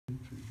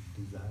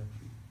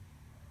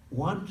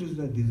One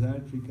Krishna desire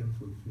tree can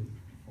fulfill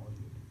all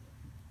your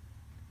desires.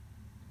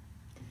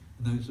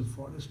 Now it's a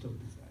forest of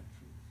desire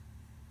trees.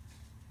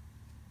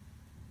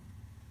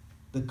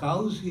 The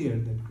cows here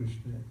that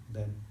Krishna,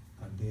 that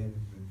are there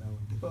in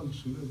Vrindavan, they're all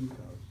Surabhi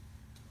cows.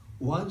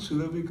 One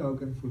Surabhi cow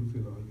can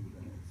fulfill all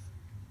desires.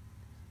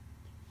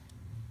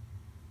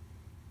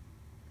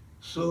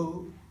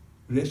 So,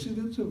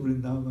 residents of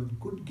Vrindavan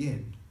could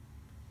get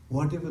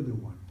whatever they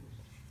wanted.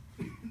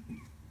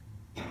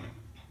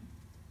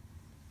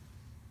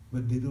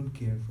 But they don't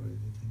care for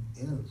anything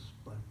else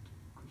but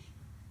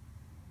Krishna.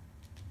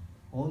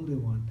 All they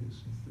want is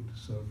simply to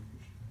serve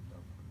Krishna and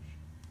love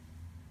Krishna.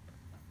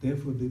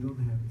 Therefore, they don't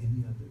have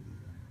any other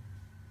desire.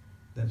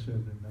 That's why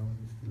Vrindavan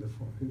is still a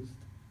forest.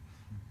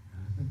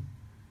 In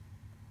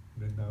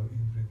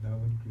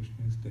Vrindavan,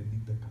 Krishna is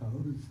tending the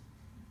cows.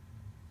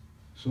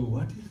 So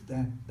what is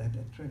that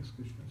attracts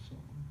Krishna so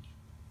much?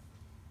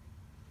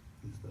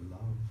 Is the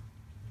love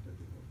that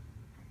they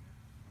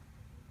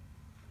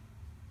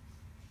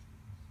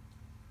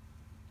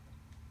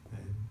have.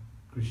 And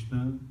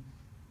Krishna,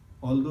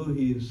 although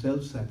he is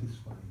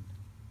self-satisfied,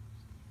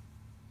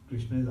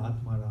 Krishna is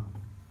Atmaram.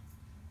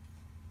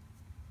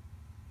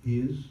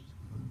 He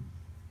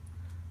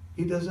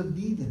doesn't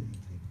need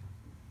anything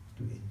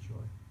to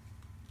enjoy.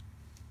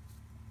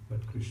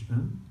 But Krishna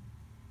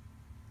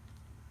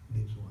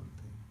needs one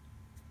thing.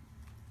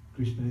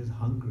 Krishna is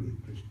hungry,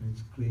 Krishna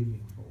is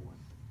craving for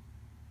one thing.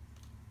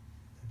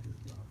 That is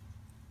love.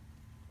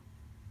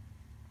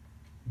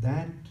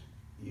 That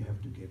you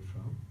have to get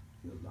from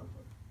your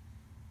lover.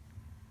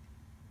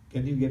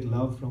 Can you get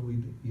love from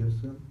within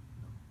yourself?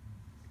 No.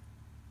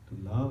 To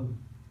love,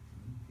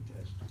 it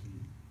has to be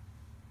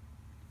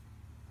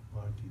a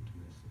party to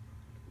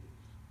reciprocal ways.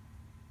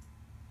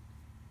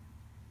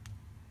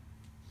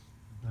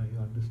 Now you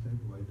understand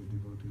why the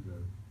devotees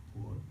are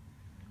poor.